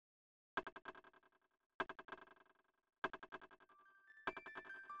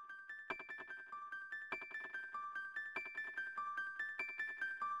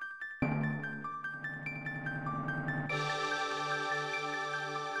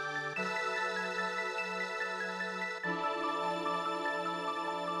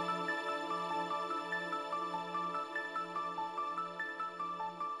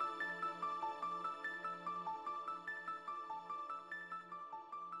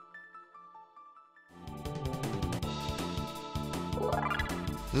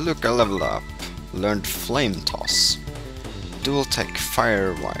Look, I leveled up. Learned flame toss. Dual tech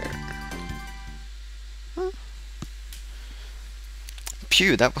fire wire. Huh?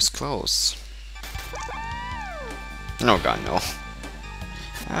 Pew, that was close. No god, no.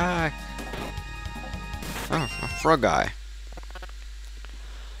 Ah. Oh, a frog eye.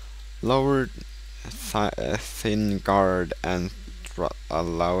 Lower thin guard and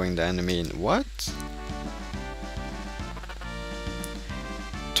allowing the enemy in. What?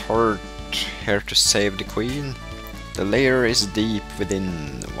 Tort here to save the queen. The layer is deep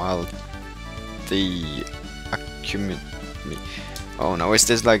within, while the accumulate. Oh no, is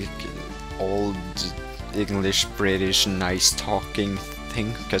this like old English, British, nice talking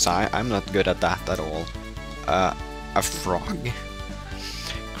thing? Because I'm not good at that at all. A frog?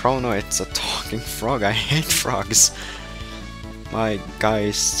 Chrono, it's a talking frog. I hate frogs. My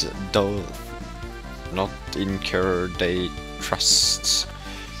guys do not incur they trust.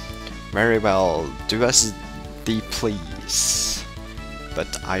 Very well, do as thee please, but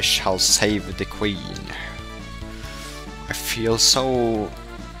I shall save the queen. I feel so...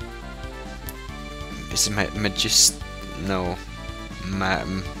 Is it no.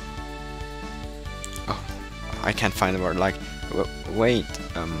 Oh, I can't find the word, like... Wait,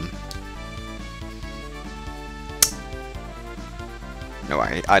 No,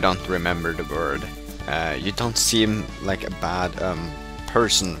 I don't remember the word. You don't seem like a bad,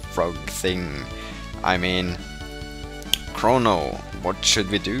 person frog thing. I mean... Chrono, what should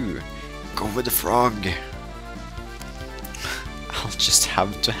we do? Go with the frog. I'll just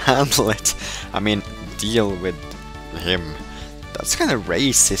have to handle it. I mean, deal with him. That's kind of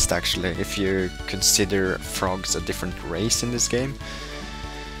racist, actually, if you consider frogs a different race in this game.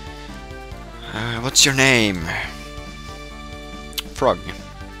 What's your name? Frog.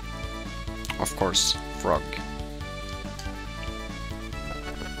 Of course, frog.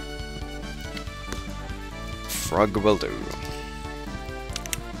 Frog will do.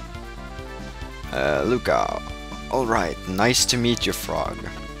 Luca. Alright, nice to meet you, frog.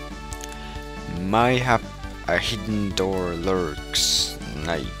 Mayhap a hidden door lurks.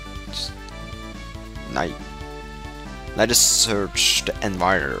 Night. Let us search the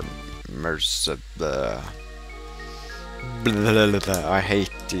environment. I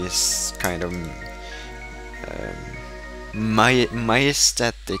hate this kind of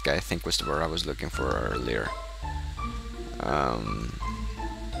majestic, I think was the word I was looking for earlier.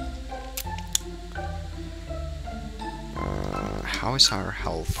 How is our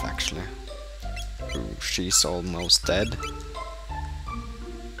health actually? Ooh, she's almost dead.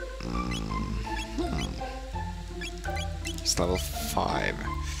 It's level 5.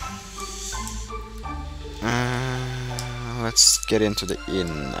 Let's get into the inn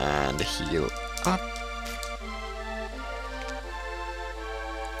and heal up.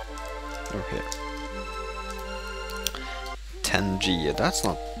 Okay. 10G, that's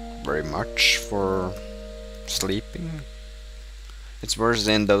not very much for sleeping. It's worse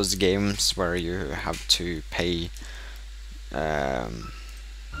than those games where you have to pay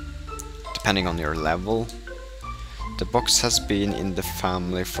depending on your level. The box has been in the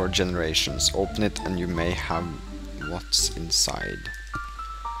family for generations. Open it and you may have what's inside.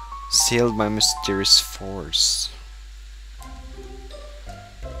 Sealed by mysterious force.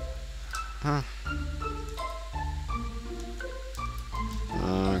 Huh.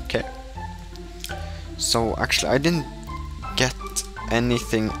 Okay. So actually I didn't get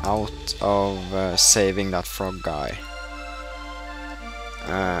anything out of saving that frog guy.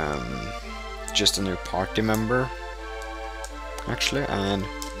 Just a new party member actually, and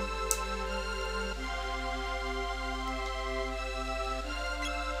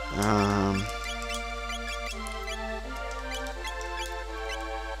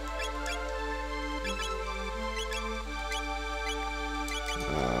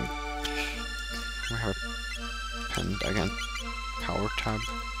we have pen again. Power tab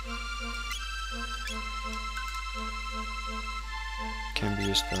can be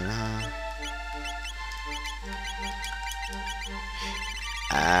used for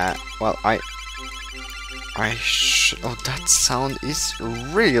well, oh, that sound is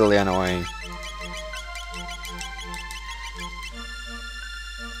really annoying.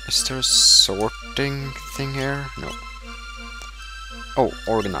 Is there a sorting thing here? No. Oh,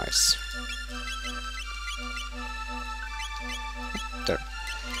 organize. There.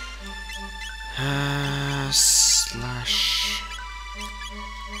 Slash.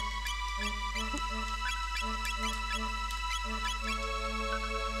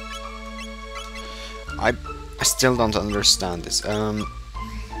 I still don't understand this.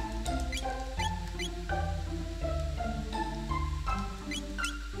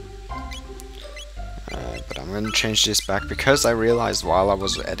 I'm gonna change this back because I realized while I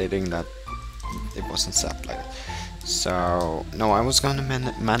was editing that it wasn't set like that. So, no, I was gonna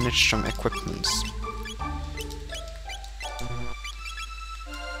manage some equipments.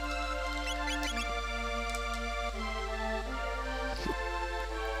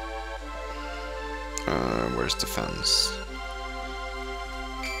 Where's the fence?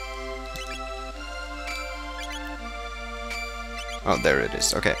 Oh, there it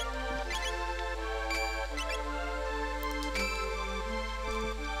is, okay.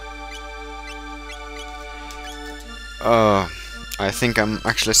 I think I'm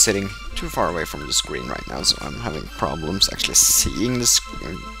actually sitting too far away from the screen right now, so I'm having problems actually seeing the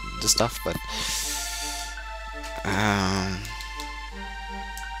stuff, but...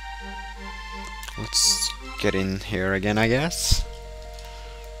 let's get in here again, I guess.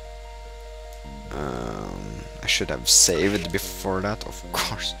 I should have saved before that, of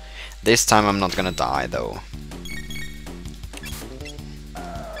course. This time I'm not gonna die, though.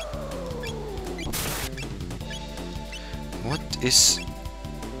 What is...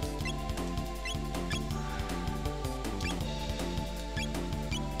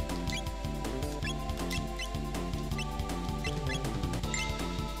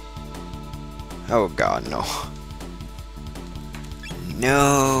 Oh god, no.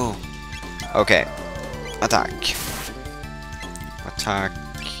 No! Okay. Attack. Attack.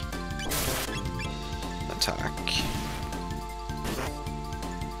 Attack.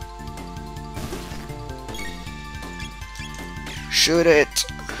 Shoot it!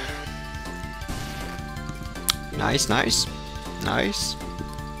 Nice, nice. Nice.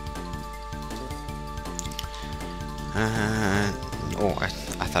 Oh, I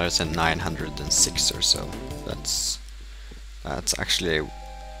thought it said 906 or so. That's actually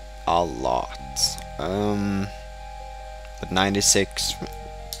a lot. But 96,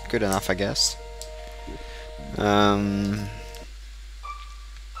 good enough, I guess.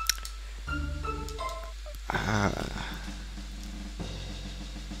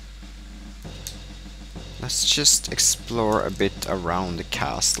 Let's just explore a bit around the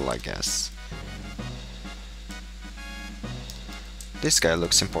castle, I guess. This guy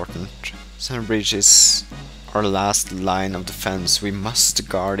looks important. Center Bridge is our last line of defense. We must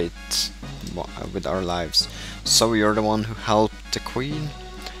guard it with our lives. So you're the one who helped the queen?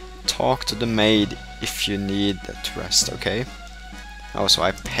 Talk to the maid if you need to rest, okay? Oh, so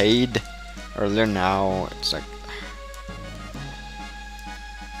I paid earlier, now it's like...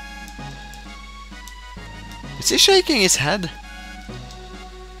 Is he shaking his head?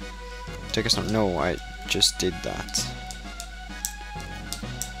 Take us not. No, I just did that.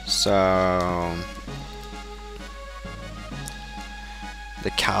 So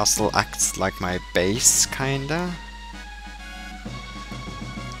the castle acts like my base, kinda.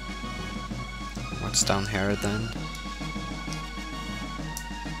 What's down here then?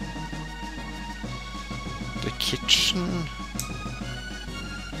 The kitchen.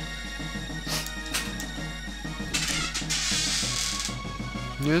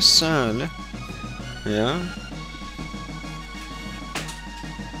 Just yeah.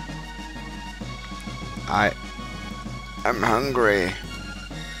 I'm hungry.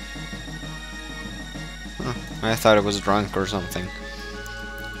 Huh, I thought I was drunk or something.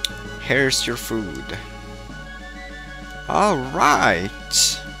 Here's your food. All right.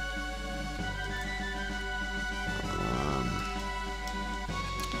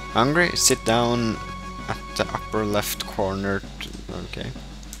 Hungry? Sit down at the upper left corner. Okay.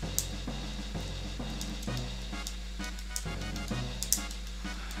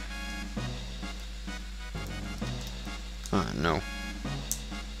 No.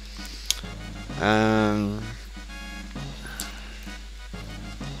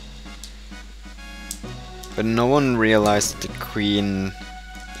 But no one realized the queen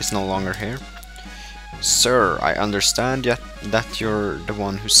is no longer here. Sir, I understand that you're the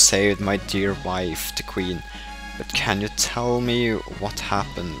one who saved my dear wife, the queen. But can you tell me what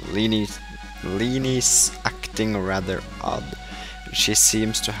happened? Leanie's acting rather odd. She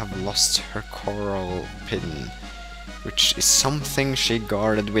seems to have lost her coral pin, which is something she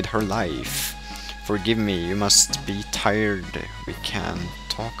guarded with her life. Forgive me, you must be tired. We can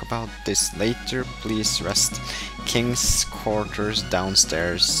talk about this later. Please rest. King's quarters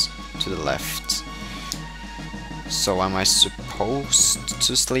downstairs to the left. So am I supposed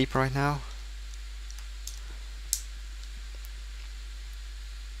to sleep right now?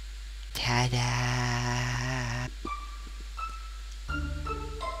 Ta-da!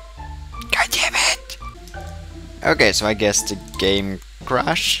 God damn it! Okay, so I guess the game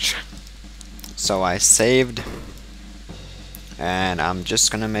crashed. So I saved. And I'm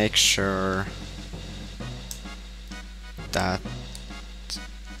just gonna make sure that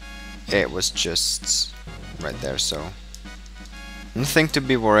it was just right there, so nothing to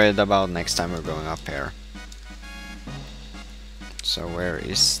be worried about next time we're going up here. So where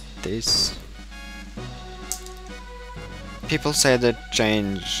is this? People say the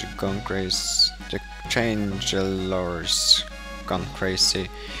change gone crazy, the changelor's gone crazy,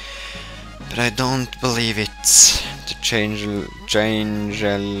 but I don't believe it. The changelor's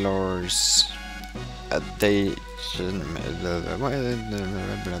they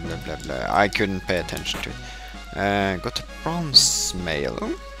I couldn't pay attention to it. Got a bronze mail.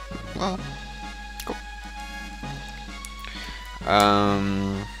 Oh, well, cool.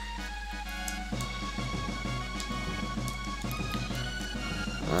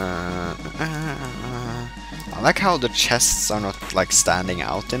 I like how the chests are not like standing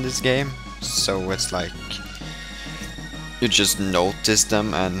out in this game, so it's like you just notice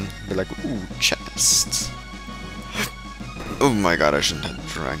them and be like, ooh, chest. Oh my god, I shouldn't have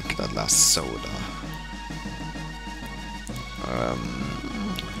drank that last soda.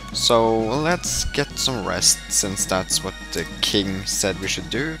 So let's get some rest, since that's what the king said we should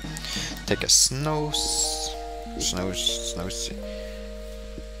do. Take a snooze,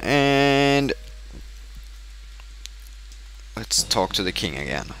 and let's talk to the king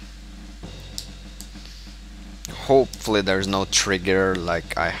again. Hopefully there's no trigger,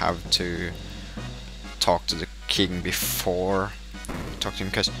 like I have to talk to the king before talk to him,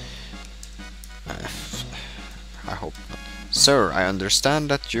 because I hope not. Sir, I understand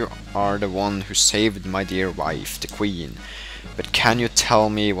that you are the one who saved my dear wife, the queen, but can you tell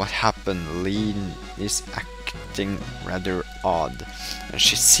me what happened? Lean is acting rather odd, and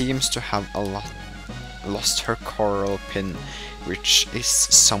she seems to have lost her coral pin, which is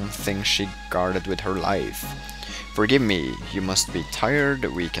something she guarded with her life. Forgive me, you must be tired,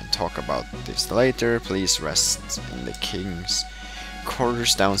 we can talk about this later, please rest in the king's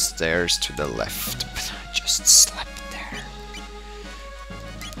quarters downstairs to the left. But I just slept there.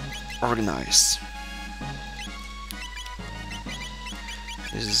 Organize.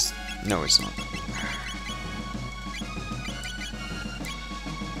 This is... no, it's not.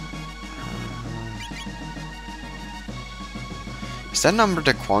 Is that number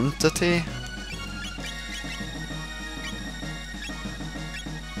the quantity?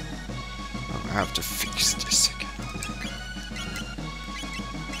 Oh, I have to fix this again.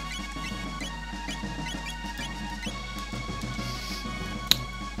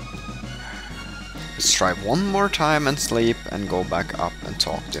 Let's try one more time and sleep and go back up and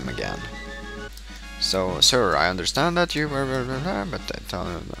talk to him again. So, sir, I understand that you were but I tell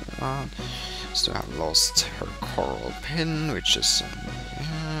you to have lost her coral pin, which is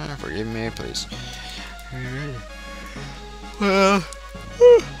forgive me, please. Well,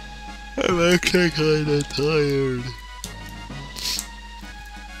 I'm actually kinda tired.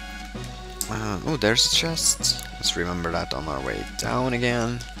 Oh, there's a chest. Let's remember that on our way down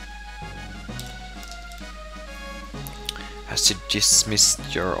again. Has he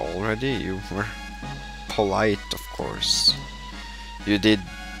dismissed you already? You were polite, of course. You did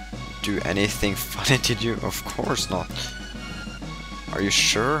do anything funny, did you? Of course not. Are you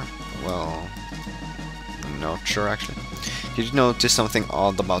sure? Well, not sure actually. Did you notice something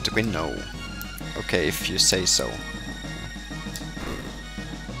odd about the queen? No. Okay, if you say so.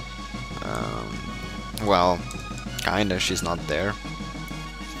 Well, kinda, she's not there.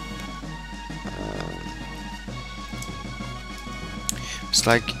 It's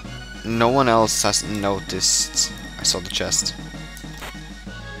like no one else has noticed. I saw the chest.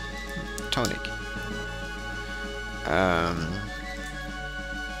 Tonic.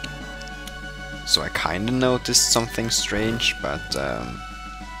 So I kinda noticed something strange, but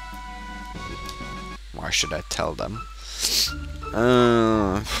why should I tell them?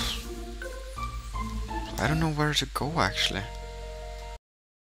 I don't know where to go actually.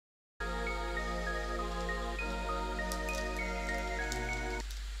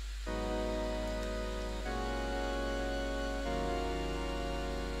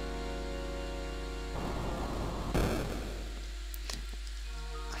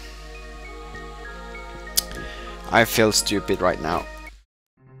 I feel stupid right now.